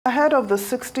Ahead of the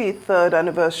 63rd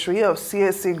anniversary of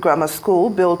CAC Grammar School,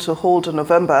 built to hold in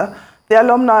November, the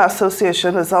Alumni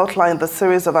Association has outlined the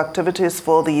series of activities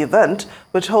for the event,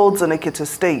 which holds in Ekiti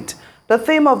State. The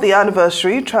theme of the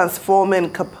anniversary, transforming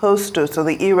CAPOSTO to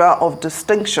the era of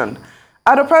distinction.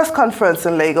 At a press conference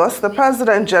in Lagos, the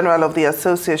President General of the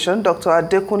Association, Dr.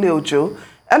 Adekunle Ojo,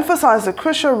 emphasized the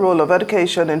crucial role of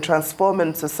education in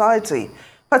transforming society,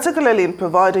 particularly in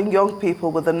providing young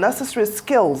people with the necessary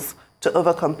skills to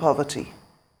overcome poverty.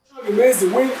 Remains the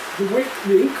weak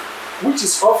link which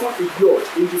is often ignored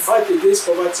in the fight against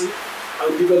poverty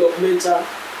and developmental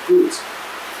growth.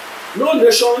 No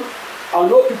nation and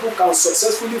no people can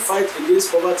successfully fight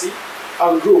against poverty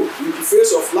and grow in the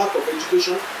face of lack of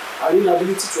education and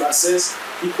inability to access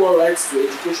equal rights to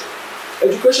education.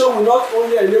 Education will not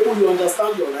only enable you to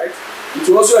understand your rights, it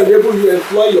will also enable you to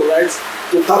employ your rights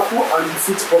to tackle and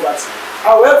defeat poverty.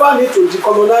 However, need to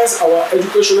decolonize our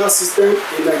educational system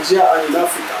in Nigeria and in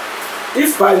Africa.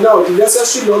 If by now the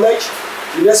necessary knowledge,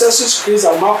 the necessary skills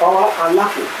and manpower are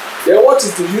lacking, then what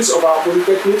is the use of our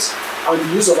polytechnics and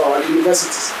the use of our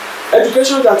universities?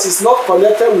 Education that is not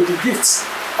connected with the gifts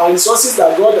and resources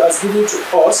that God has given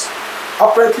to us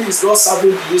apparently is not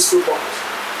serving the useful purpose.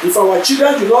 If our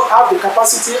children do not have the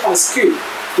capacity and skill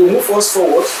to move us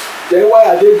forward, then why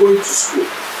are they going to school?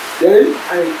 Then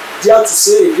I dare to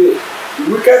say again,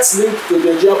 the weakest link to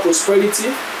Nigerian prosperity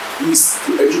is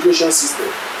the education system.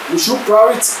 We should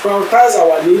prioritize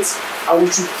our needs and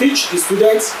we should teach the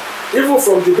students even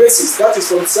from the basics, that is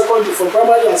from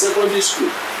primary and secondary school.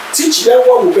 Teach them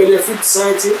what will benefit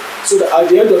society so that at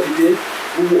the end of the day,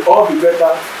 we will all be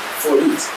better for it.